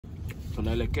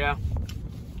Tunaelekea.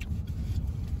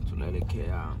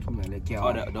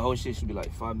 Oh, the whole shit should be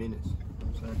like 5 minutes.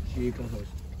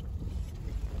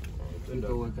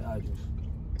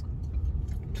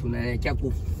 Tunaelekea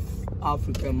ku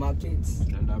African markets.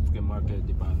 And African market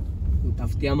depend.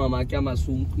 Utafutia mama yake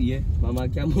Masunku, mama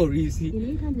yake Morisi,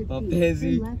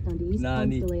 mapenzi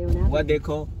nani, what they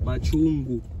call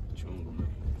machungu.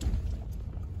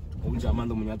 Huyu jamaa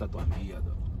ndo mwenye atatuambia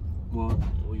ndo. Mo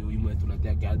Huyu imwe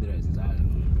tunatia address za.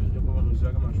 Ndio kwa mnunuzi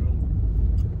kama machungu.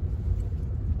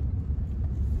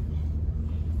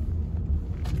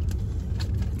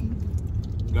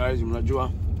 Guys,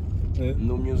 mnajua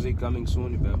no music coming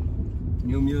soon, bro.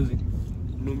 New music.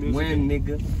 No music. When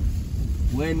nigga?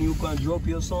 When you can drop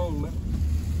your song, man?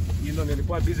 You know,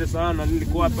 nilikuwa busy sana,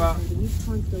 nilikuwa hapa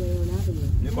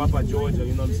Georgia,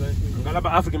 you know what I'm saying?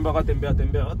 Ngalaba African baka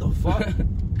tembea. What the fuck?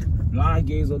 Black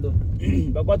gays odo.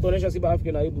 Baka tuonesha si ba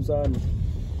African aibu sana.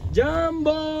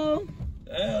 Jambo.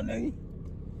 Nani?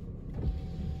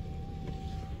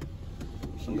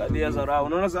 Angalia Zarau,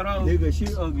 unaona Zarau? Nigga, she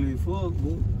ugly fuck,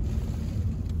 bro.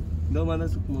 Ndio maana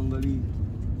sikumwangalia.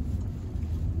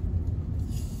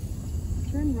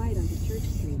 Turn right onto Church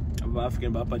Street. Aba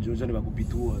African hapa Georgia ni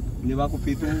bakupitua. Ni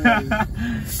bakupitua.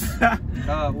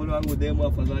 Ule wangu demo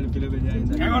afadhali vile venye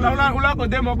aenda. Ula ko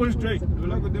demo ko straight.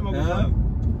 Ula ko demo ko Head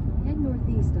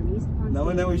northeast on East Pond. Na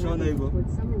wewe ushaona hivyo.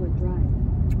 Summerwood Drive.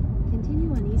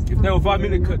 Continue on East. If they were 5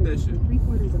 minutes, cut that shit.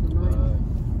 3/4 of a mile.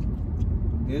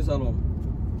 Yes, alone.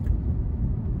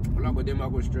 Ula ko demo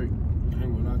ko straight. I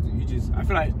ain't gonna lie to you. I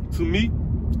feel like to me,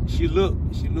 she look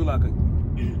like a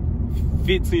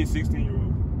 15,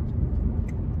 16-year-old.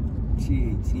 She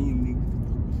 18, nigga.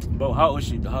 Bro, how old is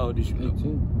she? How old is she?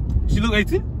 18. She look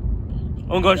 18?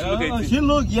 Oh God, she look 18. She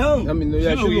look young. I mean,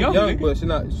 yeah, she look young, but she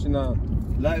not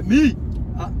like me.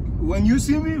 When you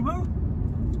see me, bro.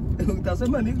 That's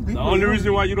my nigga. The only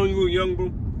reason why you don't look young, bro.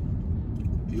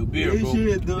 Your beard, bro.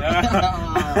 Shit, dude.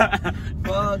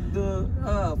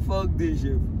 Fuck this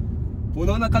shit.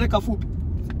 Unaona kale kafupi.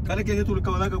 Kale kenye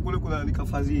tulikaonaga kule kuna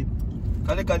nikafazini.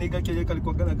 Kale kaniga kenye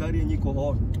kalikuwa na gari yenye iko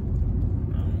hot.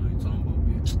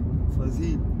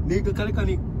 Fazili. Nigga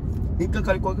kale nika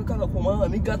kalikuwa kana koma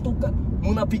nika toka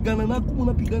munapigana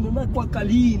nako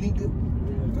akali nigga.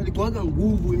 Kalikuwa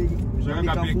nguvu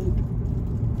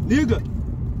nigga.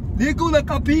 Nigga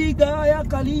unakapiga ya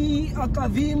kali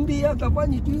akavimbi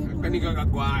akafanya kitu. Kanika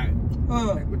kakwae.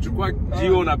 Kuchukua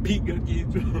jio unapiga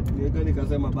kitu. Nigga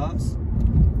nikasema basi.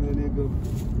 Nigga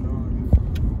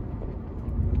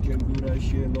can't do that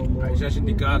shit no more. Aisha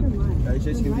shindikana.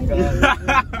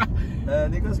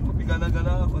 Nigga sikupigana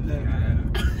hapo tena.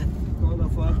 Kona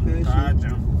fuck that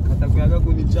shit. Katakuyaga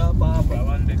kunichapa hapa.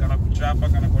 Wande kana kuchapa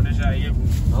kana kuonesha aibu.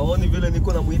 Haoni vile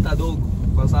niko namuita dogo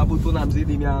kwa sababu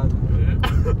tunamzidi miaka.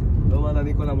 Ndio maana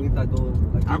niko namuita dogo.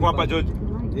 Ako hapa George.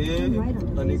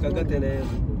 Nikaga tena.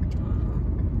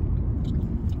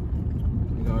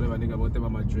 Nigga bote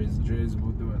mama dress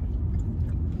bote bana.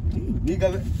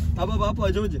 Nigga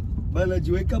hapa George. Bana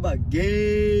jiweka ba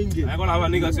genge. I gonna have a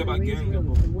nigga say ba genge. Yo,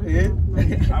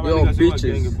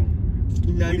 bitches.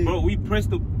 We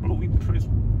pressed. What? We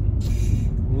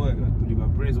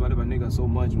pressed whatever nigga so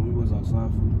much when we was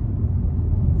outside.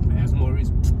 That's more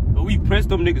reason. But we pressed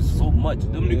them niggas so much.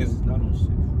 Them niggas is not on shit.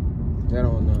 They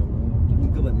don't know,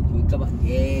 bro. Nigga ba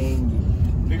genge.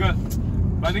 Nigga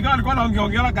alikuwa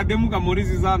anaongea kademu kama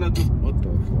Morisi sana tu. What the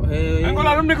fuck? Hey. I'm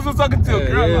gonna them niggas was talking to a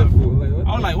girl. Yeah, I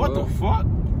was was like, what the fuck?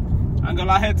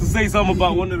 I had to say something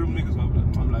about one of them niggas.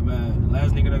 I'm like, man,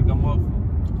 last nigga that come up.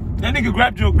 That nigga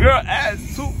grabbed your girl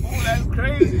ass too. Ooh, that's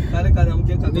crazy. I don't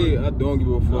give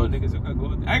a fuck. No, niggas, I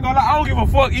ain't gonna lie, I don't give a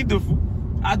fuck either.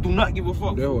 I do not give a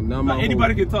fuck. Like,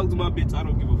 anybody can talk to my bitch. I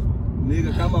don't give a fuck.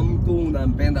 Nigga, kama mtu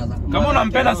unampenda sana. Kama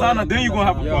unampenda sana, then you gonna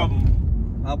have a problem.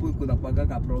 Hapo kuna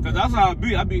pagaka problem. Cause that's how I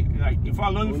be like, if I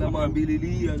love you for my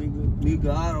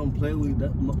nigga, I don't play with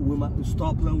that.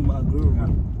 Stop playing with my girl,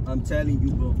 bro. I'm telling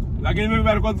you, bro. Lakini mimi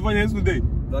nilikuwa tufanye siku day.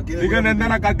 Nigga nenda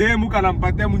na kademu kana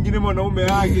mpatia mwingine mwanaume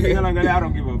yake, nigga angalia, I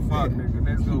don't give a fuck, nigga.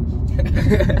 Let's go.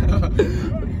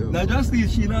 Now just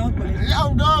this shit up.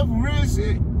 I'm done for real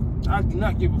shit. I did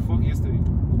not give a fuck yesterday.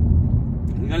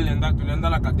 Tulienda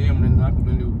la kademu nenda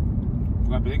kulele.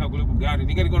 Tukapeleka kule kugari.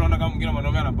 Nigga niko naona kama mwingine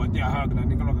mwanaume anampatia hug na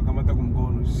niko nakamata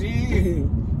kumkono. See?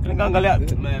 Nigga angalia,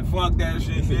 man, fuck that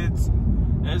shit, bitch.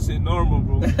 That shit normal,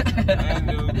 bro.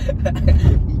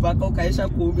 Mpaka ukaisha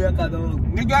kuumia kadogo.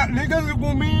 Nigga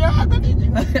sikumia hata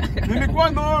nilikuwa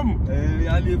normal.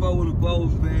 Yani hivyo ulikuwa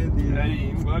upendi.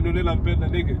 Hey, mbona ndio nampenda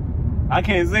nigga. I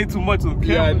can't say too much on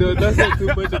camera. Yeah, dude, don't say too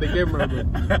much on the camera, bro.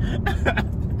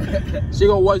 She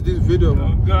gonna watch this video, bro.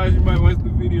 Oh gosh, you might watch the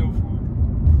video for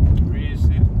real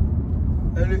shit.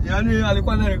 Yani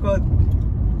alikuwa na record.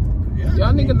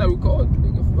 Y'all niggas not record.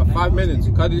 Nigga, for 5 minutes.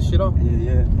 You cut this shit off.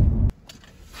 Yeah.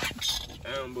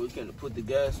 Damn, bro, we can't put the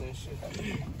gas and shit.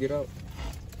 Get out.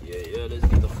 Yeah, let's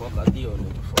get the fuck out of here,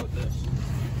 nigga. Fuck that shit.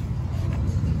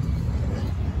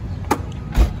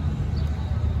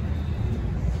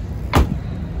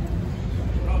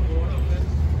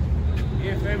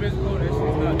 Yeah, famous, bro, that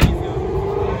shit's not easy.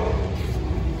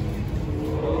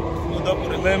 Pulled up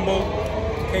with a Lambo.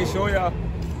 Can't show y'all.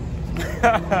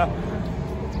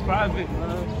 Private,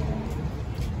 man.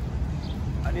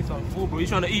 I need some food, bro. You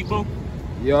trying to eat, bro?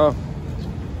 Yeah.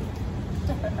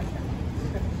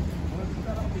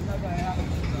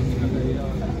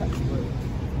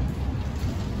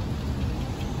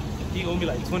 He owe me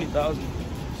like 20,000.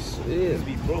 Shit.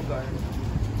 Be broke out here.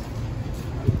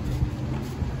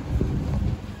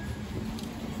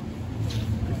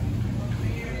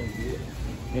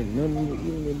 Ain't nothing to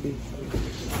eat in that bitch.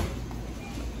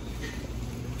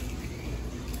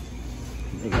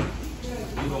 You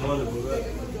don't want it, bro, right?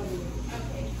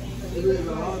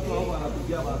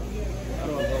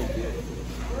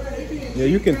 Yeah,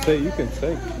 you can take.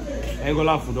 I ain't gonna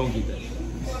lie, fool, don't get that.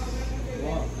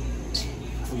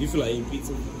 Fool, you feel like eating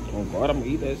pizza? Oh God, I'm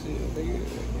gonna eat that shit.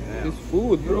 Nigga. It's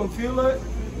food, You bro. don't feel like?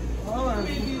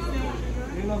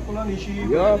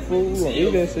 Yeah, fool. We gonna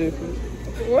eat that shit, fool.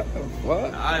 What the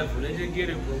fuck? Alright, fool, let's just get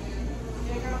it, bro.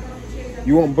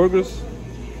 You want burgers?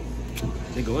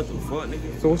 Nigga, what the fuck,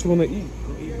 nigga? So what you wanna eat?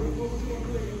 Go eat, bro.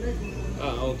 I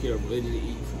don't care, bro. Let's just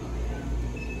eat.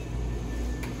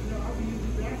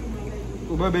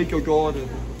 O bebê que eu order.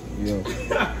 Yeah.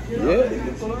 Yeah.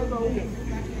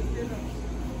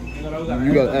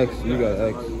 You got X. You got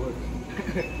X.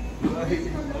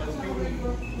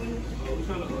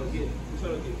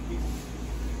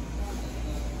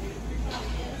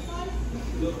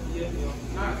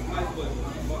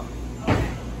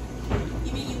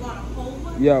 You mean you want a whole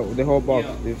one? Yeah, the whole box.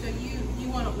 Yeah. This. So you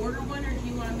want to order one or do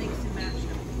you want to mix and match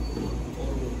them?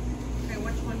 Okay,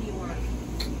 which one do you want?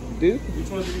 This? Which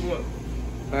one do you want?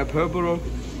 Purple.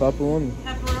 Papa one.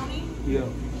 Pepperoni? Yeah.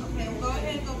 Okay, well go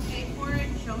ahead and go pay for it,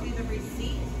 show me the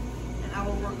receipt, and I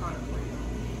will work on it for you.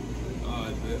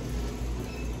 Alright, bet.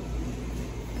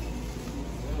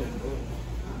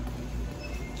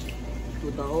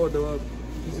 With the order up.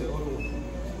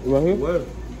 Right here? Where? Go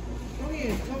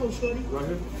ahead, come on, shorty. Right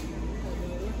here.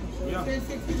 Yeah. Spend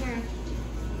 69.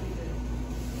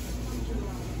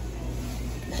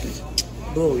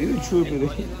 Bro, you tripping.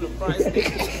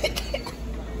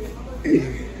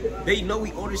 They know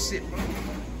we order shit, bro.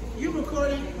 You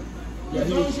recording? Yeah,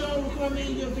 he- Don't show record me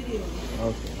in your video.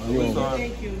 Okay. You We're want- sorry.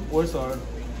 Thank you. We're sorry.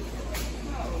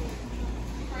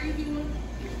 How you doing?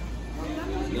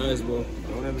 Nice, bro.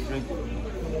 Don't ever drink it.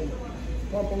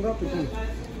 Pop on up with you.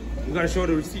 You gotta show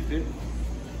the receipt, dude.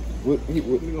 What?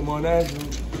 Nigga, my ass.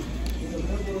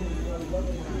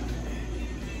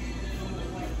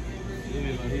 Yeah,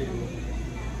 he's right here.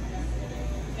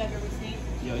 Got the receipt?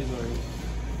 Yeah, he's right here.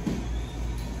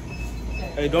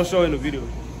 Hey, don't show in the video.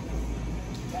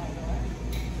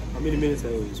 How many minutes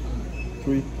that was?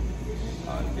 3.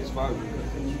 It's 5.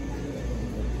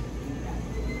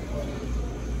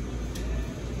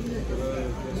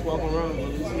 Let's walk around, bro.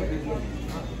 Let's see if he's right.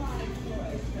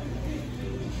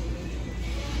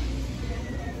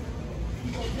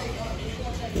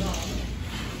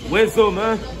 When's so,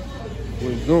 man? With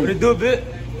What Zoom. it do, bit?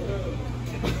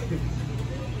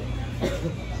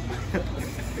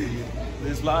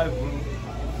 It's live, bro.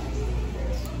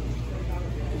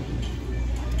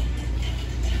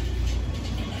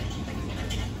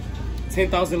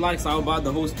 $10,000 likes, I'll buy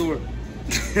the whole store.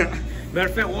 Matter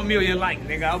of fact, 1 million likes,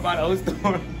 nigga, I'll buy the whole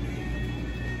store.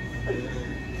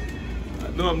 I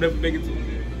know I'm never making it to it.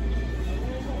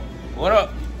 What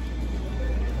up?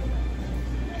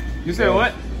 You said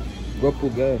what? Go pull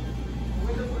gas.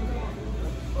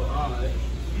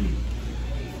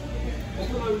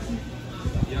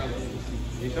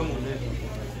 Yeah, come on, man.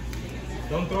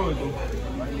 Don't throw it, though.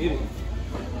 I need it.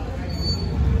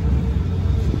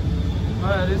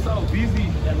 Man, it's how busy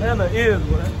Atlanta is,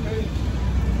 boy.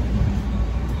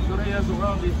 Show their ass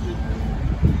around this shit.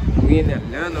 We in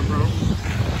Atlanta, bro.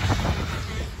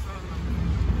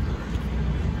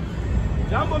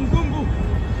 Jump on Gungu.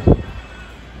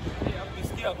 Yeah, I'm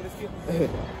scared,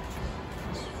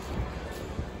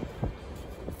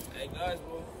 Hey, guys,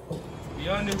 bro. Be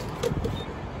honest.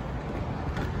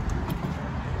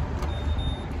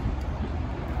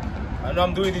 I know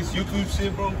I'm doing this YouTube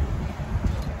shit, bro.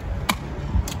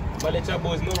 But let y'all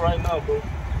boys know right now, bro.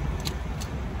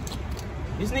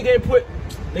 This nigga ain't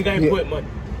put money.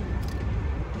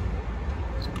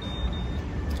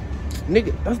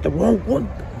 Nigga, that's the wrong one.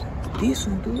 This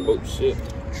one, dude. Oh shit.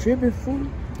 Tripping, fool.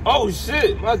 Oh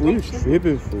shit. My Fool, God.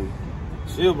 tripping, fool.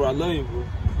 Chill, bro. I love you, bro.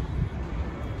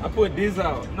 I put this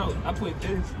out. No, I put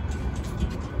this.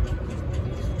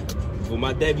 Well,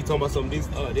 my dad be talking about some of this.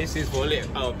 This is for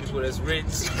people that's rich.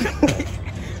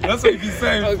 That's what he be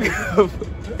saying. That's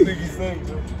what he be saying,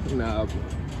 bro. Nah, bro.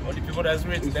 Only people that's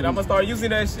rich. Then I'm gonna start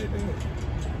using that shit. Nigga.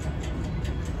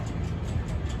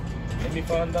 Let me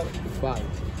find out. 5.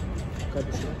 Cut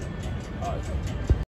this out. Alright.